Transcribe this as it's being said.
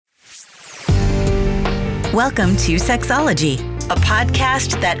Welcome to Sexology, a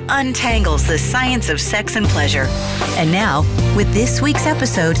podcast that untangles the science of sex and pleasure. And now, with this week's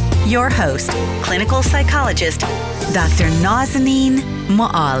episode, your host, clinical psychologist, Dr. Nazanin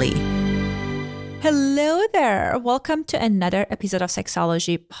Moali. Hello there. Welcome to another episode of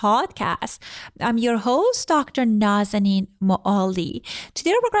Sexology Podcast. I'm your host, Dr. Nazanin Moali.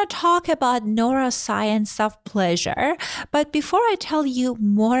 Today we're going to talk about neuroscience of pleasure. But before I tell you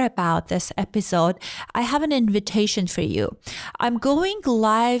more about this episode, I have an invitation for you. I'm going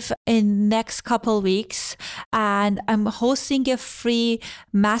live in next couple weeks and I'm hosting a free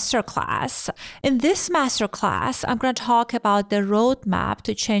masterclass. In this masterclass, I'm going to talk about the roadmap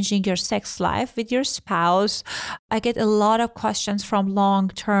to changing your sex life with your spouse. I get a lot of questions from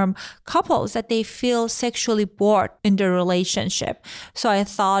long-term couples that they feel sexually bored in their relationship. So I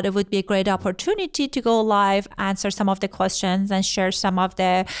thought it would be a great opportunity to go live, answer some of the questions, and share some of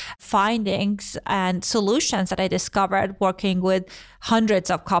the findings and solutions that I discovered working with hundreds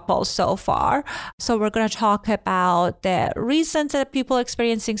of couples so far. So we're going to talk about the reasons that people are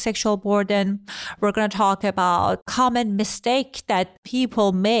experiencing sexual boredom. We're going to talk about common mistake that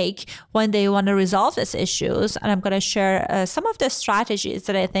people make when they want to resolve these issues. And I'm going to share some of the strategies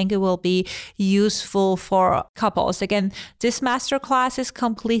that I think it will be useful for couples. Again, this masterclass is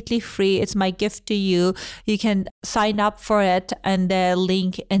completely free. It's my gift to you. You can sign up for it and the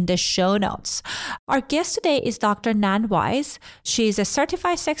link in the show notes. Our guest today is Dr. Nan Wise. She's a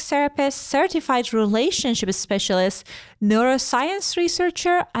certified sex therapist, certified relationship specialist, neuroscience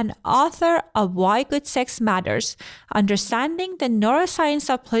researcher, and author of Why Good Sex Matters, Understanding the Neuroscience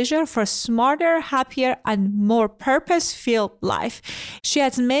of Pleasure for Smarter, Happier, and More Purpose-Filled Life. She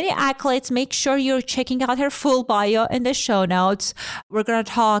has many accolades. Make sure you're checking out her full bio in the show notes. We're going to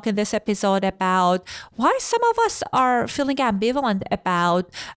talk in this episode about why some of us are feeling ambivalent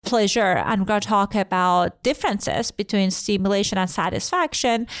about pleasure, and we're going to talk about differences between stimulation and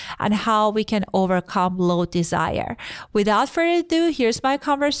satisfaction and how we can overcome low desire. Without further ado, here's my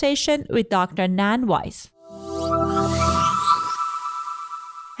conversation with Dr. Nan Wise.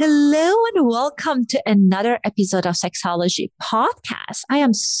 Hello and welcome to another episode of Sexology Podcast. I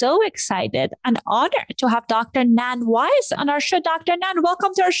am so excited and honored to have Dr. Nan Wise on our show. Dr. Nan,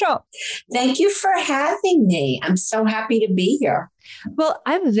 welcome to our show. Thank you for having me. I'm so happy to be here. Well,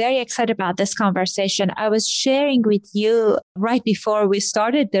 I'm very excited about this conversation. I was sharing with you right before we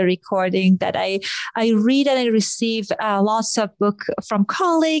started the recording that I read and I receive lots of books from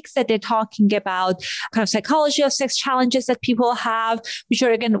colleagues that they're talking about kind of psychology of sex challenges that people have, which are,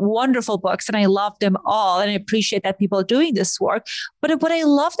 again, wonderful books. And I love them all. And I appreciate that people are doing this work. But what I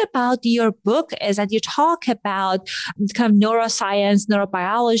loved about your book is that you talk about kind of neuroscience,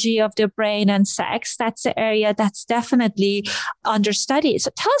 neurobiology of the brain and sex. That's the area that's definitely understudied.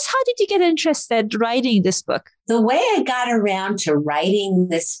 So tell us, how did you get interested writing this book? The way I got around to writing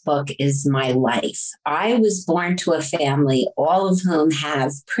this book is my life. I was born to a family, all of whom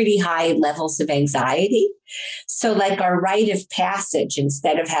have pretty high levels of anxiety. So like our rite of passage,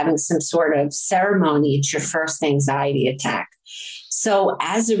 instead of having some sort of ceremony, it's your first anxiety attack. So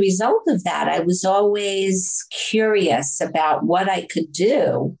as a result of that, I was always curious about what I could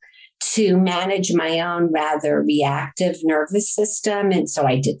do to manage my own rather reactive nervous system. And so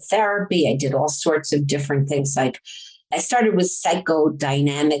I did therapy. I did all sorts of different things. Like I started with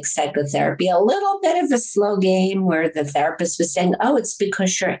psychodynamic psychotherapy, a little bit of a slow game where the therapist was saying, oh, it's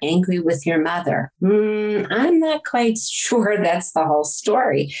because you're angry with your mother. I'm not quite sure that's the whole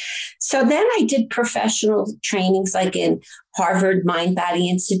story. So then I did professional trainings like in Harvard Mind Body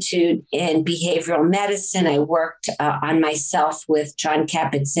Institute in behavioral medicine. I worked on myself with John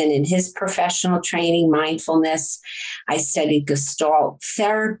Kabat-Zinn in his professional training, mindfulness. I studied Gestalt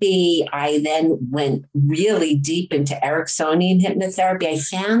therapy. I then went really deep into Ericksonian hypnotherapy. I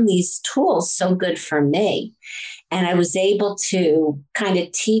found these tools so good for me. And I was able to kind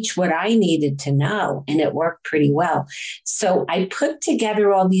of teach what I needed to know, and it worked pretty well. So I put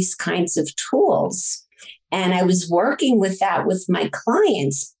together all these kinds of tools. And I was working with that with my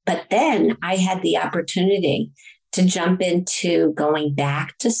clients. But then I had the opportunity to jump into going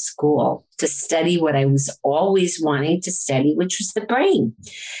back to school to study what I was always wanting to study, which was the brain.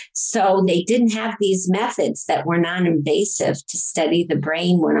 So they didn't have these methods that were non-invasive to study the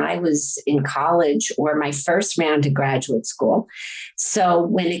brain when I was in college or my first round of graduate school. So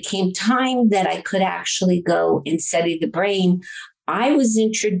when it came time that I could actually go and study the brain, I was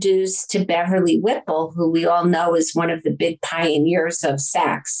introduced to Beverly Whipple, who we all know is one of the big pioneers of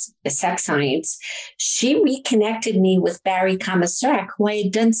sex science. She reconnected me with Barry Komisarek, who I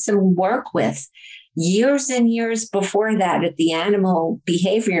had done some work with years and years before that at the Animal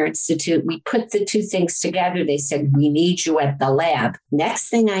Behavior Institute, we put the two things together. They said, we need you at the lab. Next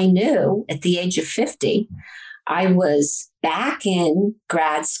thing I knew, at the age of 50, I was back in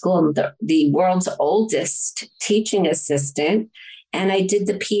grad school, the world's oldest teaching assistant, and I did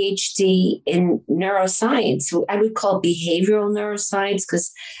the PhD in neuroscience. I would call behavioral neuroscience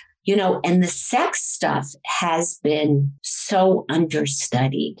because, and the sex stuff has been so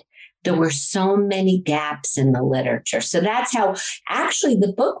understudied. There were so many gaps in the literature. So that's how actually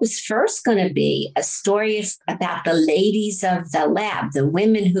the book was first going to be a story about the ladies of the lab, the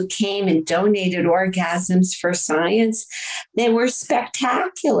women who came and donated orgasms for science. They were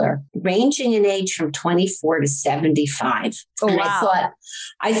spectacular, ranging in age from 24 to 75. Oh, and wow.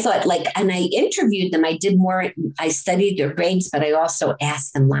 I thought and I interviewed them. I studied their brains, but I also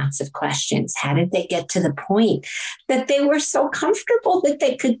asked them lots of questions. How did they get to the point that they were so comfortable that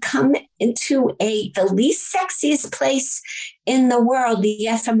they could come into the least sexiest place in the world, the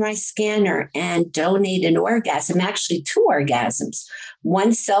fMRI scanner, and donate an orgasm, actually 2 orgasms,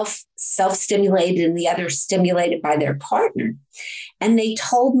 one self-stimulated and the other stimulated by their partner. And they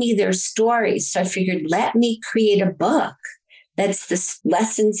told me their stories. So I figured, let me create a book that's the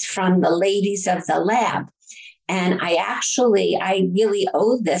lessons from the ladies of the lab. And I really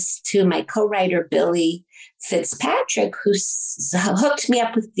owe this to my co-writer, Billy Fitzpatrick, who hooked me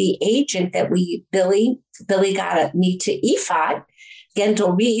up with the agent that Billy got me to EFOT,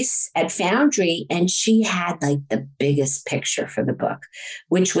 Gendel Reese at Foundry, and she had the biggest picture for the book,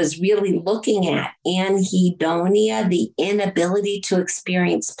 which was really looking at anhedonia, the inability to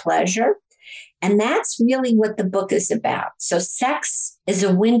experience pleasure. And that's really what the book is about. So sex is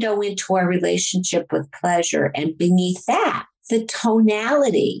a window into our relationship with pleasure. And beneath that, the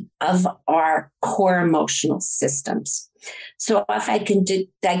tonality of our core emotional systems. So if I can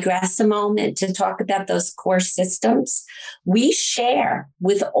digress a moment to talk about those core systems, we share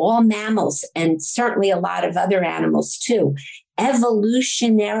with all mammals and certainly a lot of other animals too,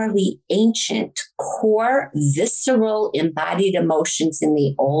 evolutionarily ancient core visceral embodied emotions in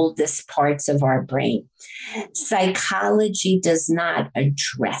the oldest parts of our brain. Psychology does not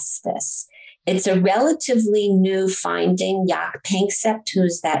address this. It's a relatively new finding. Jaak Panksepp,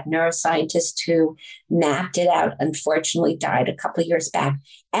 who's that neuroscientist who mapped it out, unfortunately died a couple of years back.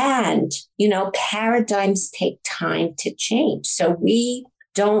 And, paradigms take time to change. So we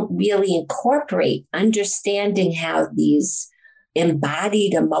don't really incorporate understanding how these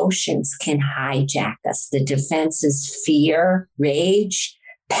embodied emotions can hijack us. The defense is fear, rage,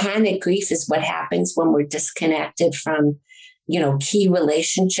 panic, grief is what happens when we're disconnected from key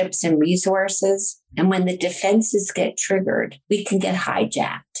relationships and resources. And when the defenses get triggered, we can get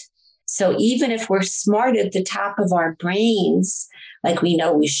hijacked. So even if we're smart at the top of our brains, like we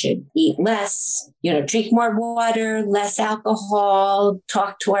know we should eat less, drink more water, less alcohol,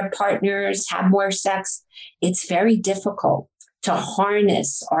 talk to our partners, have more sex, it's very difficult to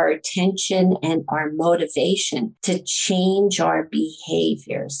harness our attention and our motivation to change our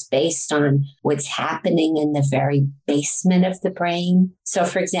behaviors based on what's happening in the very basement of the brain. So,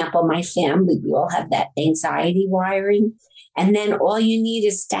 for example, my family, we all have that anxiety wiring. And then all you need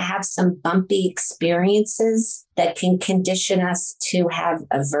is to have some bumpy experiences that can condition us to have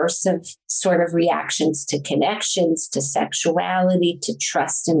aversive sort of reactions to connections, to sexuality, to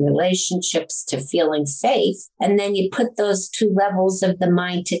trust in relationships, to feeling safe. And then you put those 2 levels of the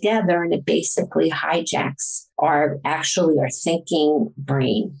mind together and it basically hijacks our thinking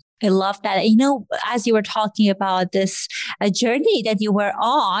brain. I love that. As you were talking about this journey that you were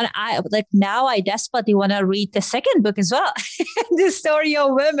on, I desperately want to read the second book as well, the story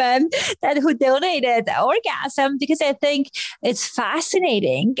of women who donated orgasm, because I think it's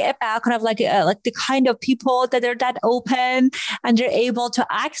fascinating about kind of like the kind of people that are that open and they're able to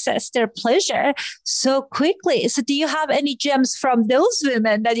access their pleasure so quickly. So do you have any gems from those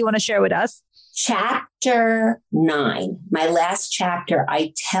women that you want to share with us? Chapter 9, my last chapter,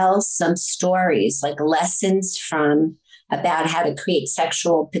 I tell some stories, like lessons about how to create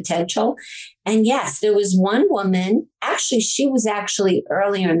sexual potential. And yes, there was one woman, she was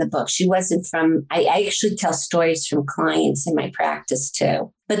earlier in the book. She wasn't I actually tell stories from clients in my practice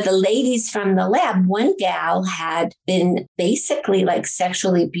too. But the ladies from the lab, one gal had been basically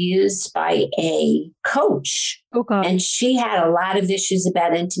sexually abused by a coach. Okay. And she had a lot of issues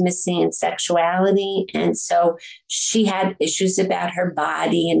about intimacy and sexuality. And so she had issues about her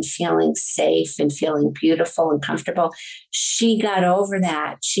body and feeling safe and feeling beautiful and comfortable. She got over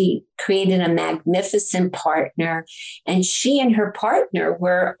that. She created a magnificent partner. And she and her partner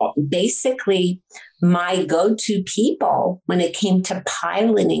were basically my go-to people when it came to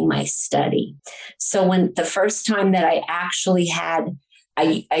piloting my study. So when the first time that I actually had,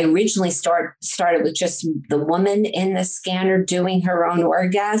 I originally started with just the woman in the scanner doing her own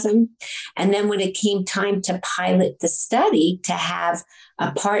orgasm. And then when it came time to pilot the study, to have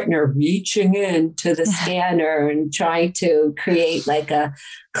a partner reaching into the scanner and trying to create like a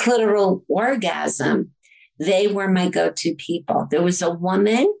clitoral orgasm, they were my go-to people. There was a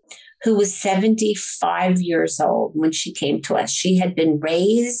woman who was 75 years old when she came to us. She had been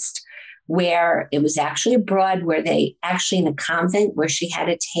raised where it was actually abroad, where they actually in a convent where she had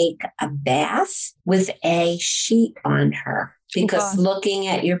to take a bath with a sheet on her because looking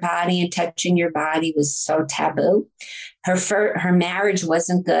at your body and touching your body was so taboo. Her marriage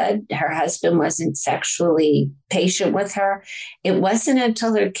wasn't good. Her husband wasn't sexually patient with her. It wasn't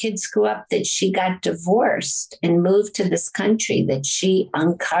until her kids grew up that she got divorced and moved to this country that she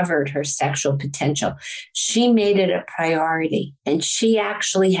uncovered her sexual potential. She made it a priority. And she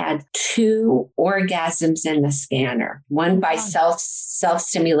actually had 2 orgasms in the scanner, one by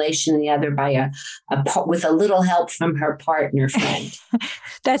self-stimulation and the other by with a little help from her partner friend.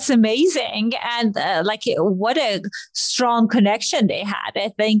 That's amazing. And what a strong connection they had.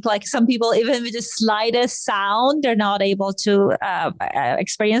 I think like some people, even with the slightest sound, they're not able to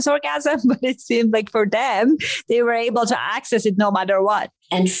experience orgasm, but it seemed like for them, they were able to access it no matter what.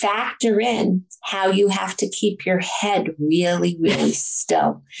 And factor in how you have to keep your head really, really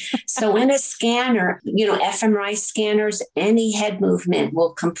still. So in a scanner, fMRI scanners, any head movement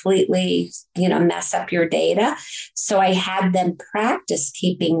will completely, mess up your data. So I had them practice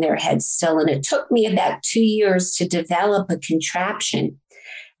keeping their head still. And it took me about 2 years to develop a contraption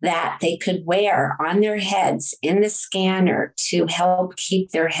that they could wear on their heads in the scanner to help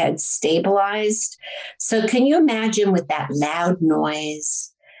keep their heads stabilized. So can you imagine with that loud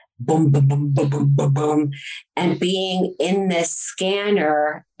noise, boom, boom, boom, boom, boom, boom, boom, and being in this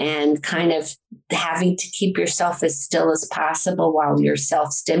scanner and kind of having to keep yourself as still as possible while you're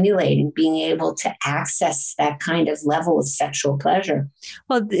self-stimulating, being able to access that kind of level of sexual pleasure.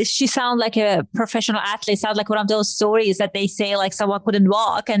 Well, she sounds like a professional athlete. Sounds like one of those stories that they say like someone couldn't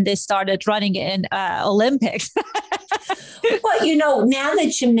walk and they started running in Olympics. Well, now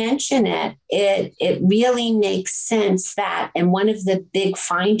that you mention it, it really makes sense that, and one of the big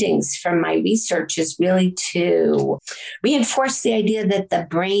findings from my research is really to reinforce the idea that the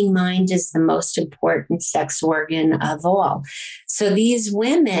brain mind is the most important sex organ of all. So these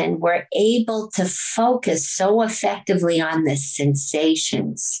women were able to focus so effectively on the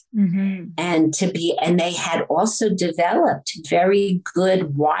sensations and they had also developed very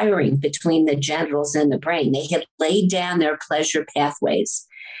good wiring between the genitals and the brain. They had laid down their pleasure pathways.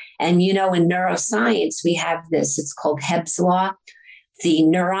 And, in neuroscience, we have this, it's called Hebb's law. The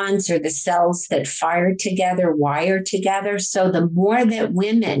neurons or the cells that fire together, wire together. So the more that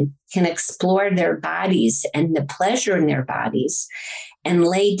women can explore their bodies and the pleasure in their bodies and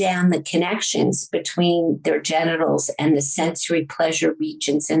lay down the connections between their genitals and the sensory pleasure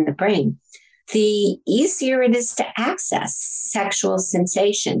regions in the brain, the easier it is to access sexual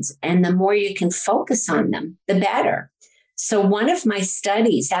sensations. And the more you can focus on them, the better. So one of my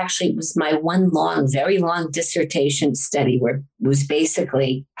studies actually was my one very long dissertation study where it was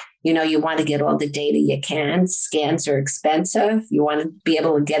basically, you want to get all the data you can. Scans are expensive. You want to be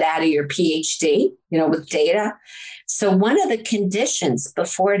able to get out of your PhD, with data. So one of the conditions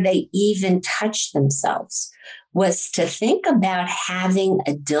before they even touch themselves was to think about having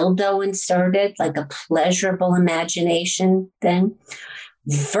a dildo inserted, like a pleasurable imagination thing,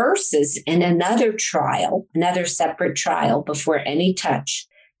 versus in another separate trial before any touch,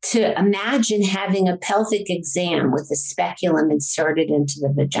 to imagine having a pelvic exam with a speculum inserted into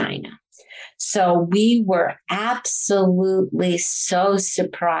the vagina. So we were absolutely so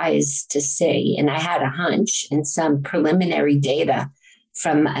surprised to see, and I had a hunch and some preliminary data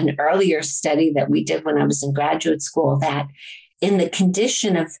from an earlier study that we did when I was in graduate school, that in the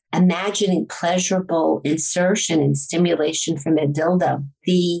condition of imagining pleasurable insertion and stimulation from a dildo,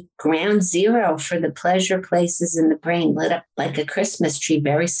 the ground zero for the pleasure places in the brain lit up like a Christmas tree,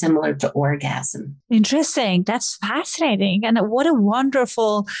 very similar to orgasm. Interesting. That's fascinating. And what a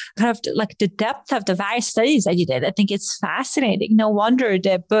wonderful kind of like the depth of the various studies that you did. I think it's fascinating. No wonder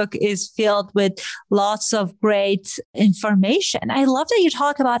the book is filled with lots of great information. I love that you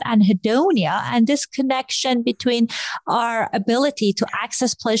talk about anhedonia and this connection between our ability to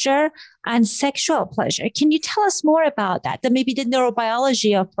access pleasure and sexual pleasure. Can you tell us more about that? Maybe the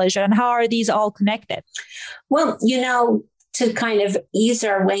neurobiology of pleasure and how are these all connected? Well, to kind of ease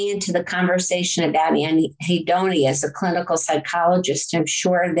our way into the conversation about anhedonia, as a clinical psychologist, I'm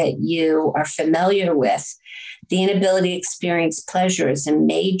sure that you are familiar with the inability to experience pleasure is a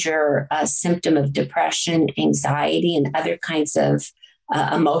major symptom of depression, anxiety, and other kinds of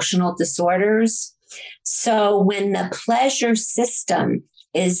emotional disorders. So when the pleasure system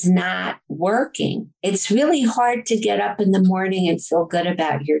is not working, it's really hard to get up in the morning and feel good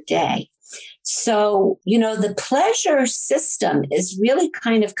about your day. So, the pleasure system is really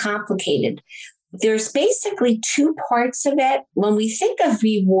kind of complicated. There's basically two parts of it. When we think of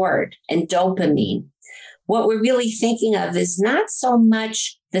reward and dopamine, what we're really thinking of is not so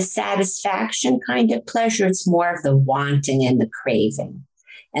much the satisfaction kind of pleasure, it's more of the wanting and the craving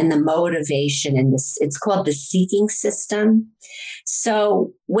and the motivation, and this, it's called the seeking system.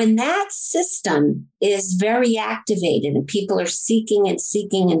 So when that system is very activated and people are seeking and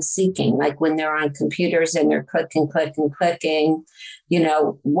seeking and seeking, like when they're on computers and they're clicking,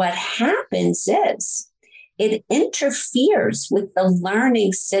 what happens is it interferes with the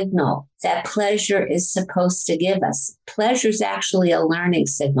learning signal that pleasure is supposed to give us. Pleasure is actually a learning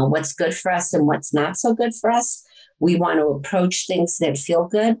signal, what's good for us and what's not so good for us. We want to approach things that feel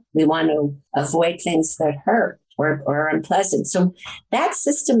good. We want to avoid things that hurt or are unpleasant. So that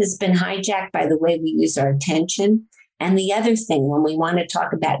system has been hijacked by the way we use our attention. And the other thing, when we want to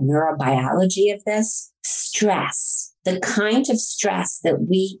talk about neurobiology of this, stress, the kind of stress that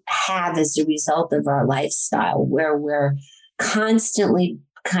we have as a result of our lifestyle, where we're constantly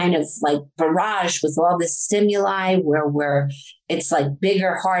kind of like barraged with all this stimuli, where it's like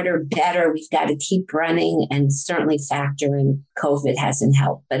bigger, harder, better. We've got to keep running, and certainly factor in COVID hasn't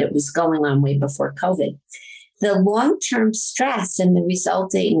helped, but it was going on way before COVID. The long-term stress and the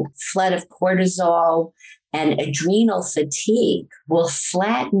resulting flood of cortisol and adrenal fatigue will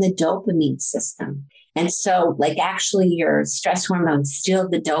flatten the dopamine system. And so actually your stress hormones steal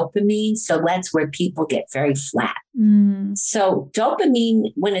the dopamine. So that's where people get very flat. So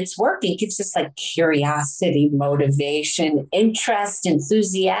dopamine, when it's working, gives us curiosity, motivation, interest,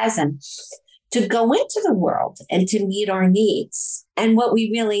 enthusiasm to go into the world and to meet our needs. And what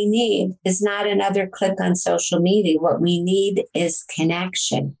we really need is not another click on social media. What we need is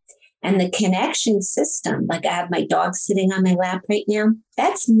connection. And the connection system, I have my dog sitting on my lap right now,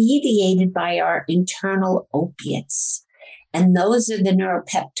 that's mediated by our internal opiates. And those are the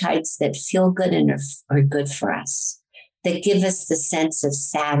neuropeptides that feel good and are good for us, that give us the sense of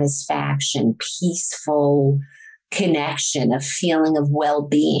satisfaction, peaceful connection, a feeling of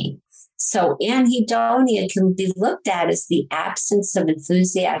well-being. So anhedonia can be looked at as the absence of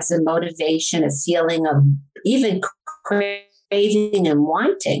enthusiasm, motivation, a feeling of even craving and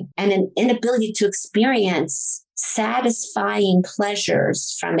wanting, and an inability to experience satisfying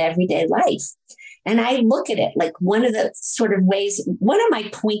pleasures from everyday life. And I look at it one of the sort of ways, one of my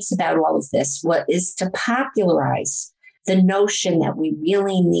points about all of this is to popularize the notion that we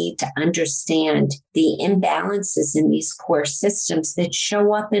really need to understand the imbalances in these core systems that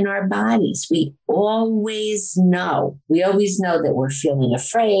show up in our bodies. We always know that we're feeling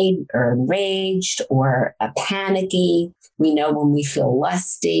afraid or enraged or panicky. We know when we feel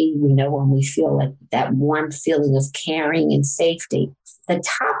lusty. We know when we feel that warm feeling of caring and safety. The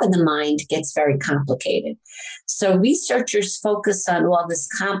top of the mind gets very complicated. So researchers focus on all this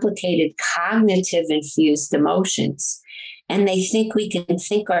complicated cognitive infused emotions. And they think we can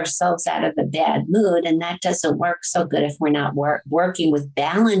think ourselves out of a bad mood. And that doesn't work so good if we're not working with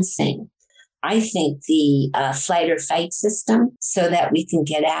balancing, I think, the flight or fight system so that we can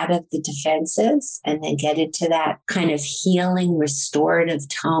get out of the defenses and then get into that kind of healing, restorative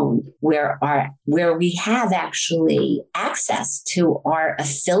tone where we have actually access to our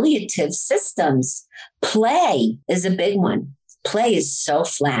affiliative systems. Play is a big one. Play is so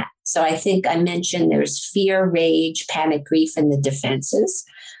flat. So I think I mentioned there's fear, rage, panic, grief, and the defenses.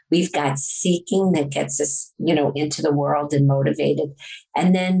 We've got seeking that gets us, into the world and motivated.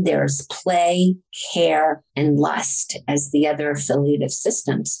 And then there's play, care, and lust as the other affiliative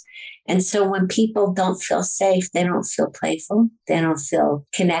systems. And so when people don't feel safe, they don't feel playful, they don't feel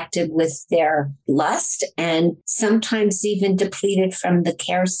connected with their lust, and sometimes even depleted from the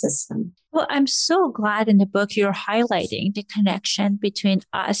care system. Well, I'm so glad in the book you're highlighting the connection between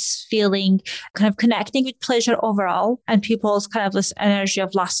us feeling kind of connecting with pleasure overall and people's kind of this energy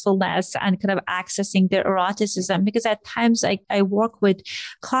of lustfulness and kind of accessing their eroticism. Because at times I work with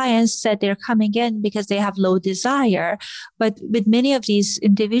clients that they're coming in because they have low desire. But with many of these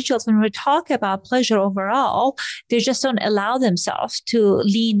individuals, when we talk about pleasure overall, they just don't allow themselves to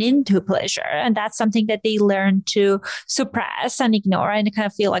lean into pleasure. And that's something that they learn to suppress and ignore and kind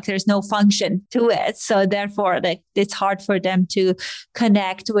of feel like there's no fun function to it. So therefore, like, it's hard for them to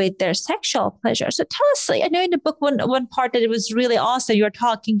connect with their sexual pleasure. So tell us, I know in the book, one part that it was really awesome, you're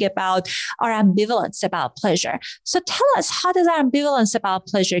talking about our ambivalence about pleasure. So tell us, how does our ambivalence about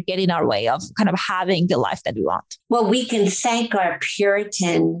pleasure get in our way of kind of having the life that we want? Well, we can thank our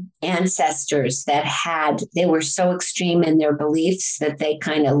Puritan ancestors they were so extreme in their beliefs that they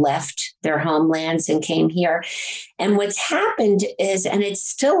kind of left their homelands and came here. And what's happened is, and it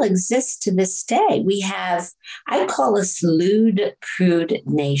still exists to this day, I call us lewd, prude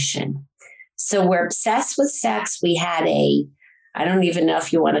nation. So we're obsessed with sex. We had I don't even know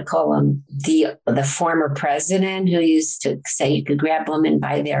if you want to call him the former president who used to say you could grab women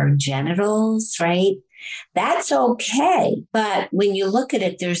by their genitals, right? That's okay. But when you look at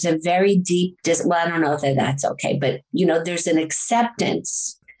it, there's a very deep, I don't know if that's okay, but there's an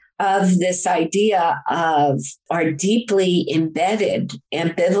acceptance of this idea of our deeply embedded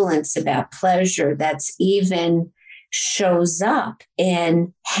ambivalence about pleasure that's even shows up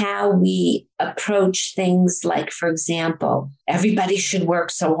in how we approach things like, for example, everybody should work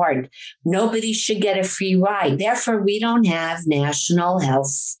so hard. Nobody should get a free ride. Therefore, we don't have national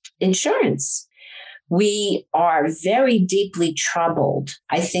health insurance. We are very deeply troubled,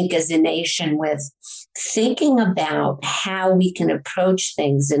 I think, as a nation with thinking about how we can approach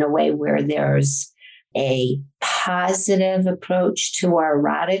things in a way where there's a positive approach to our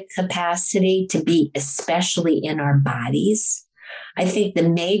erotic capacity to be, especially in our bodies. I think the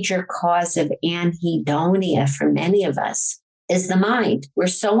major cause of anhedonia for many of us is the mind. We're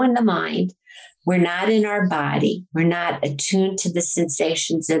so in the mind. We're not in our body. We're not attuned to the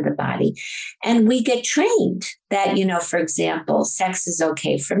sensations of the body. And we get trained that, for example, sex is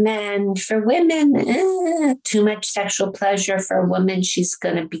okay for men. For women, too much sexual pleasure for a woman, she's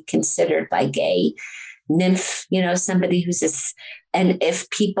going to be considered like a nymph, somebody and if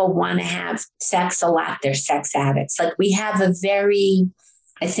people want to have sex a lot, they're sex addicts. Like, we have a very,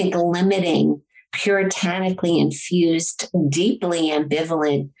 I think, limiting, puritanically infused, deeply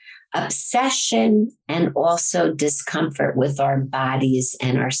ambivalent obsession and also discomfort with our bodies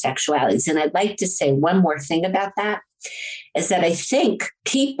and our sexualities. And I'd like to say one more thing about that, is that I think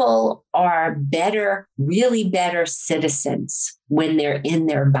people are really better citizens when they're in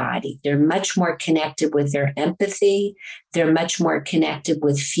their body. They're much more connected with their empathy. They're much more connected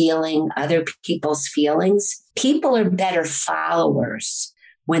with feeling other people's feelings. People are better followers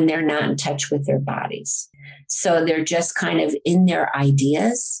when they're not in touch with their bodies. So they're just kind of in their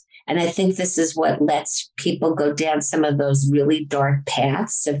ideas. And I think this is what lets people go down some of those really dark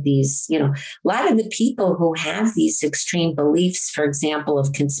paths of these, a lot of the people who have these extreme beliefs, for example,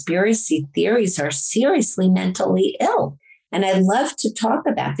 of conspiracy theories, are seriously mentally ill. And I'd love to talk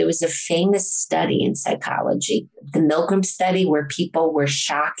about, there was a famous study in psychology, the Milgram study, where people were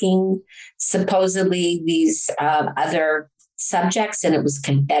shocking supposedly these other subjects, and it was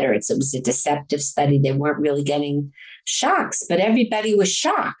Confederates. It was a deceptive study. They weren't really getting shocks, but everybody was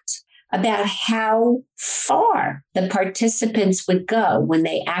shocked about how far the participants would go when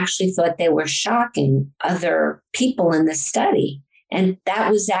they actually thought they were shocking other people in the study. And that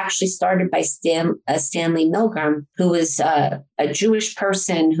was actually started by Stanley Milgram, who was a Jewish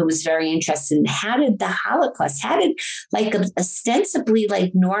person who was very interested in how did the Holocaust, ostensibly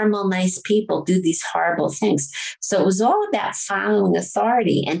normal, nice people do these horrible things. So it was all about following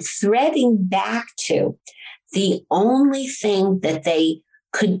authority and threading back to the only thing that they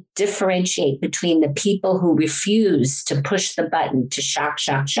could differentiate between the people who refused to push the button to shock,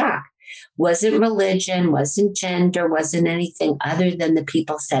 shock, shock. Wasn't religion, wasn't gender, wasn't anything other than the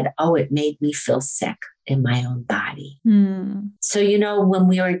people said, oh, it made me feel sick in my own body. So, when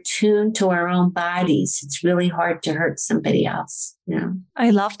we are tuned to our own bodies, it's really hard to hurt somebody else.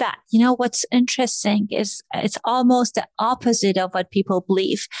 I love that. What's interesting is it's almost the opposite of what people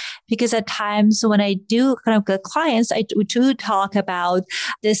believe, because at times when I do kind of get clients, I do talk about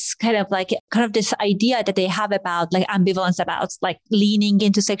this kind of this idea that they have about ambivalence about leaning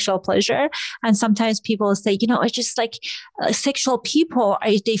into sexual pleasure. And sometimes people say, it's just sexual people,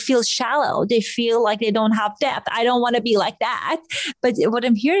 they feel shallow. They feel like they don't have depth. I don't want to be like that. But what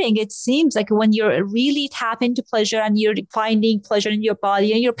I'm hearing, it seems like when you're really tap into pleasure and you're finding pleasure in your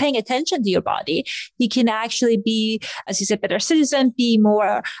body and you're paying attention to your body, you can actually be, as you said, better citizen, be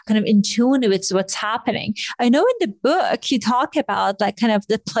more kind of in tune with what's happening. I know in the book, you talk about kind of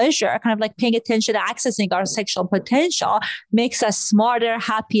the pleasure, kind of paying attention to accessing our sexual potential makes us smarter,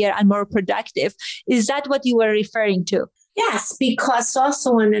 happier, and more productive. Is that what you were referring to? Yes, because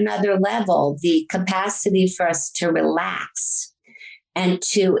also on another level, the capacity for us to relax and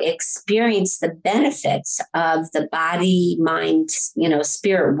to experience the benefits of the body, mind,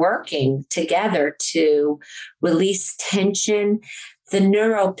 spirit working together to release tension. The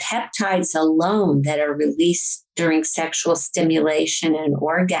neuropeptides alone that are released during sexual stimulation and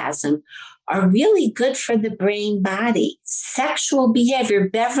orgasm are really good for the brain body. Sexual behavior,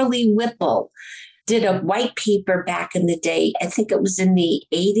 Beverly Whipple did a white paper back in the day. I think it was in the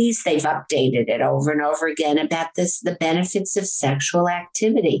 80s. They've updated it over and over again about the benefits of sexual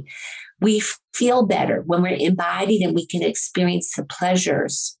activity. We feel better when we're embodied and we can experience the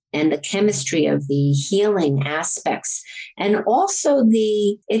pleasures and the chemistry of the healing aspects. And also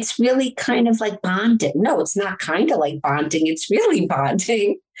it's really kind of like bonding. No, it's not kind of like bonding. It's really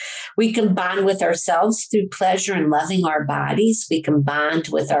bonding. We can bond with ourselves through pleasure and loving our bodies. We can bond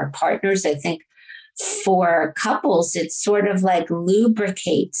with our partners. I think for couples, it sort of like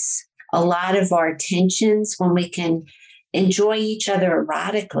lubricates a lot of our tensions when we can enjoy each other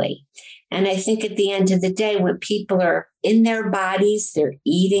erotically. And I think at the end of the day, when people are in their bodies, they're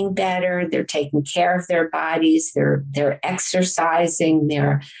eating better, they're taking care of their bodies, they're exercising,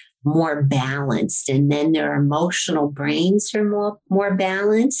 they're more balanced. And then their emotional brains are more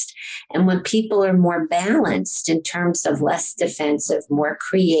balanced. And when people are more balanced in terms of less defensive, more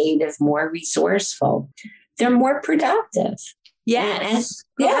creative, more resourceful, they're more productive. Yes.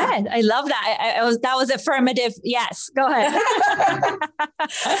 Go ahead. I love that. That was affirmative. Yes. Go ahead. Well,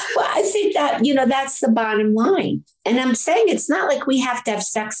 I think that, that's the bottom line. And I'm saying it's not like we have to have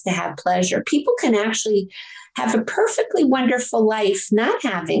sex to have pleasure. People can actually have a perfectly wonderful life not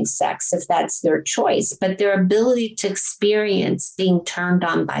having sex if that's their choice, but their ability to experience being turned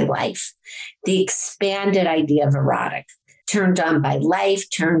on by life, the expanded idea of erotic, turned on by life,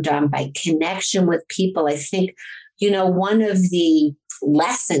 turned on by connection with people. I think one of the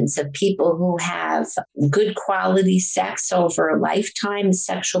lessons of people who have good quality sex over a lifetime is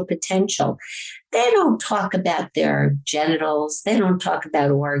sexual potential. They don't talk about their genitals. They don't talk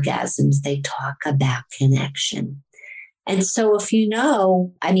about orgasms. They talk about connection. And so we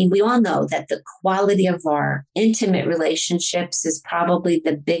all know that the quality of our intimate relationships is probably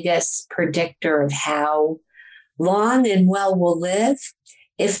the biggest predictor of how long and well we'll live.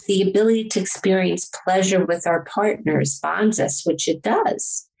 If the ability to experience pleasure with our partners bonds us, which it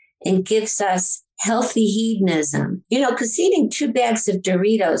does, and gives us healthy hedonism, because eating 2 bags of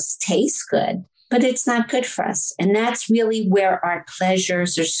Doritos tastes good, but it's not good for us. And that's really where our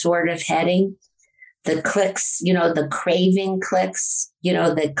pleasures are sort of heading. The clicks, the craving clicks,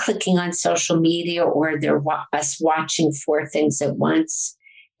 the clicking on social media, or us watching 4 things at once.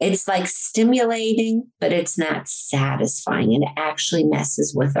 It's like stimulating, but it's not satisfying, and it actually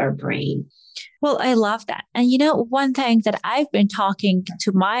messes with our brain. Well, I love that. And one thing that I've been talking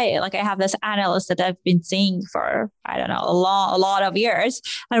to I have this analyst that I've been seeing for, I don't know, a lot of years.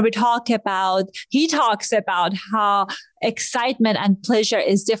 And he talks about how excitement and pleasure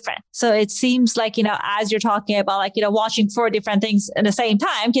is different. So it seems like, as you're talking about, watching 4 different things at the same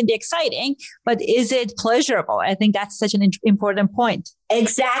time can be exciting, but is it pleasurable? I think that's such an important point.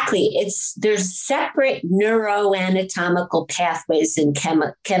 Exactly. There's separate neuroanatomical pathways in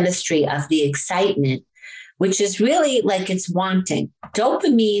chemistry of the excitement, which is really like it's wanting.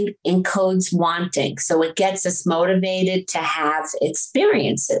 Dopamine encodes wanting. So it gets us motivated to have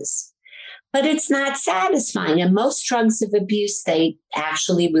experiences, but it's not satisfying. And most drugs of abuse, they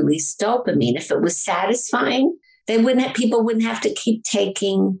actually release dopamine. If it was satisfying, people wouldn't have to keep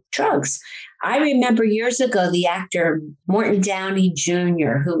taking drugs. I remember years ago, the actor Morton Downey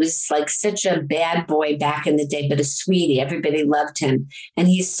Jr., who was like such a bad boy back in the day, but a sweetie. Everybody loved him. And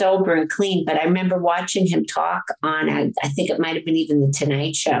he's sober and clean. But I remember watching him talk on, I think it might have been even The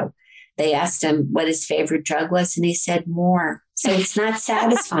Tonight Show. They asked him what his favorite drug was, and he said more. So it's not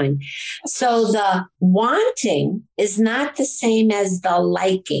satisfying. So the wanting is not the same as the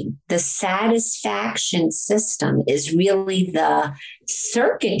liking. The satisfaction system is really the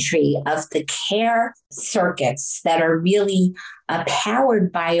circuitry of the care circuits that are really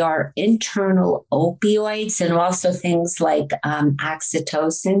powered by our internal opioids and also things like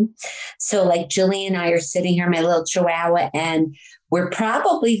oxytocin. So like Jillian and I are sitting here, my little chihuahua, and we're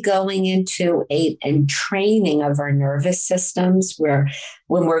probably going into a training of our nervous systems where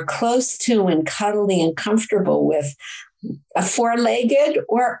when we're close to and cuddly and comfortable with a 4-legged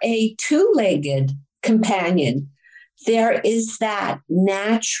or a 2-legged companion, there is that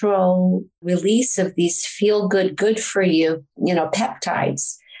natural release of these feel-good, good for you,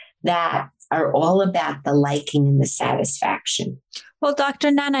 peptides that are all about the liking and the satisfaction. Well,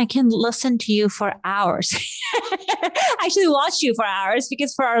 Dr. Nan, I can listen to you for hours. Actually watch you for hours,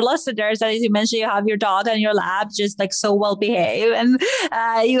 because for our listeners, as you mentioned, you have your dog and your lab just like so well behaved, and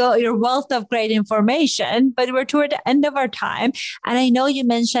your wealth of great information. But we're toward the end of our time. And I know you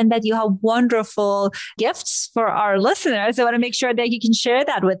mentioned that you have wonderful gifts for our listeners. I want to make sure that you can share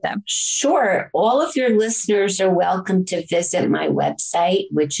that with them. Sure. All of your listeners are welcome to visit my website,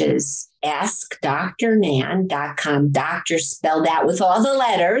 which is AskDrNan.com. Doctor spelled out with all the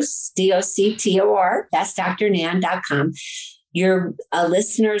letters, DOCTOR. That's drnan.com. Your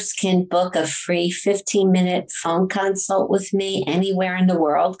listeners can book a free 15-minute phone consult with me anywhere in the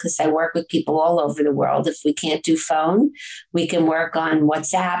world, because I work with people all over the world. If we can't do phone, we can work on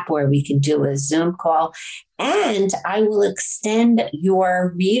WhatsApp, or we can do a Zoom call. And I will extend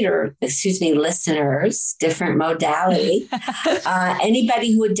your listeners, different modality.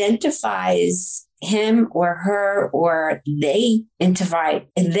 Anybody who identifies him or her, or they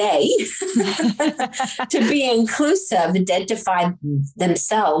to be inclusive, identify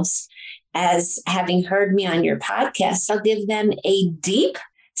themselves as having heard me on your podcast, I'll give them a deep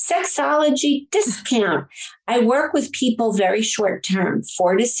sexology discount. I work with people very short term,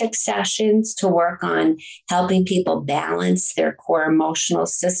 4 to 6 sessions, to work on helping people balance their core emotional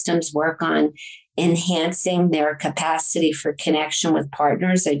systems, work on enhancing their capacity for connection with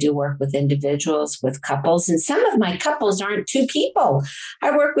partners. I do work with individuals, with couples, and some of my couples aren't 2 people.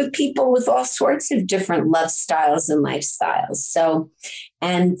 I work with people with all sorts of different love styles and lifestyles.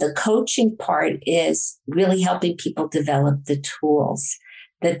 And the coaching part is really helping people develop the tools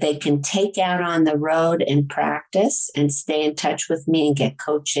that they can take out on the road and practice, and stay in touch with me and get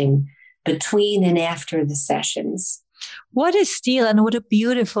coaching between and after the sessions. What a steal, and what a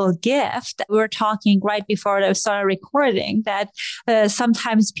beautiful gift. We were talking right before I started recording that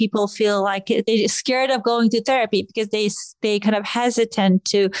sometimes people feel like they're scared of going to therapy because they kind of hesitant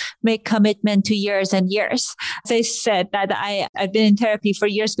to make commitment to years and years. As I said, that I've been in therapy for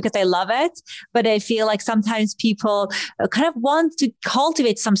years because I love it, but I feel like sometimes people kind of want to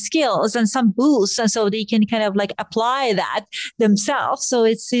cultivate some skills and some boosts, and so they can kind of like apply that themselves. So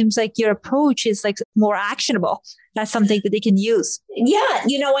it seems like your approach is like more actionable. That's something that they can use. Yeah,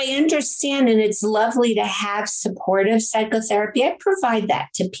 I understand. And it's lovely to have supportive psychotherapy. I provide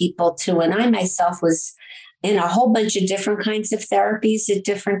that to people too. And I myself was in a whole bunch of different kinds of therapies at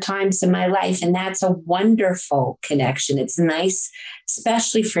different times in my life. And that's a wonderful connection. It's nice,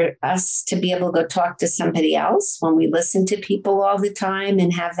 especially for us, to be able to go talk to somebody else when we listen to people all the time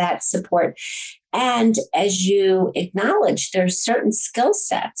and have that support. And as you acknowledge, there are certain skill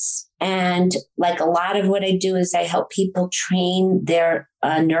sets. And like a lot of what I do is I help people train their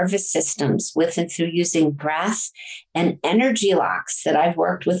nervous systems with and through using breath and energy locks that I've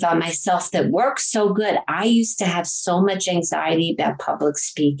worked with on myself that work so good. I used to have so much anxiety about public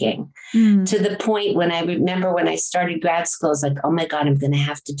speaking to the point when I remember when I started grad school, I was like, oh my God, I'm going to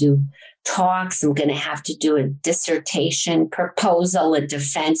have to do talks. I'm going to have to do a dissertation, proposal, a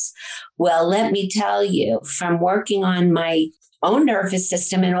defense. Well, let me tell you, from working on my own nervous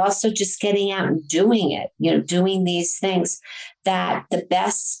system and also just getting out and doing it, doing these things, that the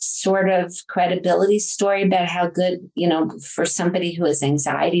best sort of credibility story about how good, for somebody who has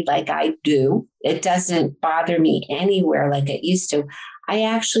anxiety like I do, it doesn't bother me anywhere like it used to. I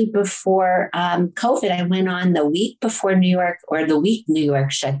actually, before COVID, I went on the week before New York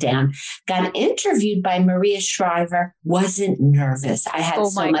shut down, got interviewed by Maria Shriver, wasn't nervous. I had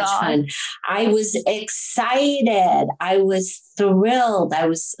so much fun. I was excited. I was thrilled. I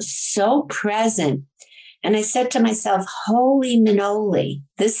was so present. And I said to myself, holy manoli,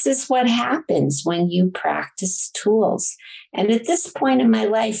 this is what happens when you practice tools. And at this point in my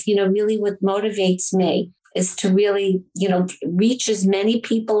life, really what motivates me is to really, reach as many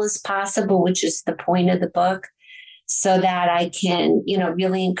people as possible, which is the point of the book, so that I can,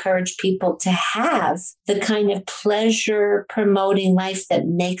 really encourage people to have the kind of pleasure promoting life that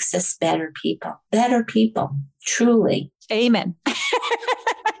makes us better people, truly. Amen.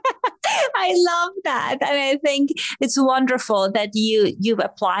 I love that. And I think it's wonderful that you've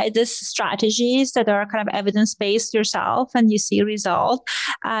applied these strategies that are kind of evidence-based yourself, and you see results.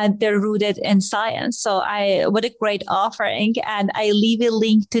 They're rooted in science. So what a great offering. And I leave a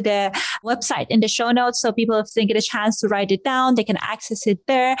link to the website in the show notes. So people, if they get a chance to write it down, they can access it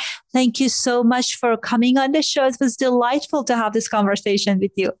there. Thank you so much for coming on the show. It was delightful to have this conversation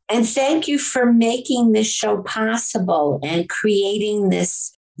with you. And thank you for making this show possible and creating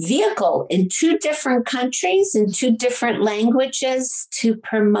this vehicle in 2 different countries in 2 different languages to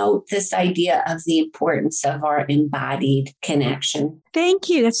promote this idea of the importance of our embodied connection. Thank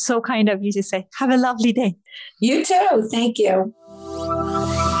you. That's so kind of you to say. Have a lovely day. You too. Thank you.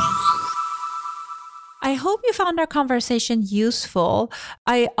 I hope you found our conversation useful.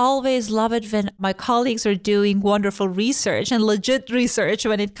 I always love it when my colleagues are doing wonderful research and legit research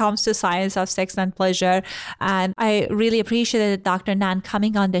when it comes to science of sex and pleasure. And I really appreciated Dr. Nan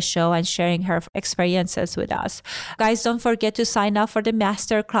coming on the show and sharing her experiences with us. Guys, don't forget to sign up for the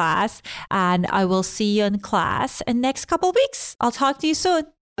masterclass, and I will see you in class in the next couple weeks. I'll talk to you soon.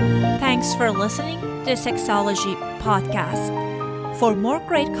 Thanks for listening to the Sexology Podcast. For more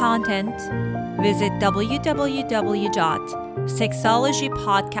great content, visit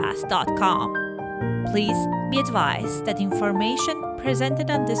www.sexologypodcast.com. Please be advised that information presented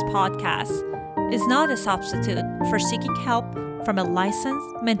on this podcast is not a substitute for seeking help from a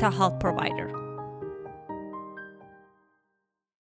licensed mental health provider.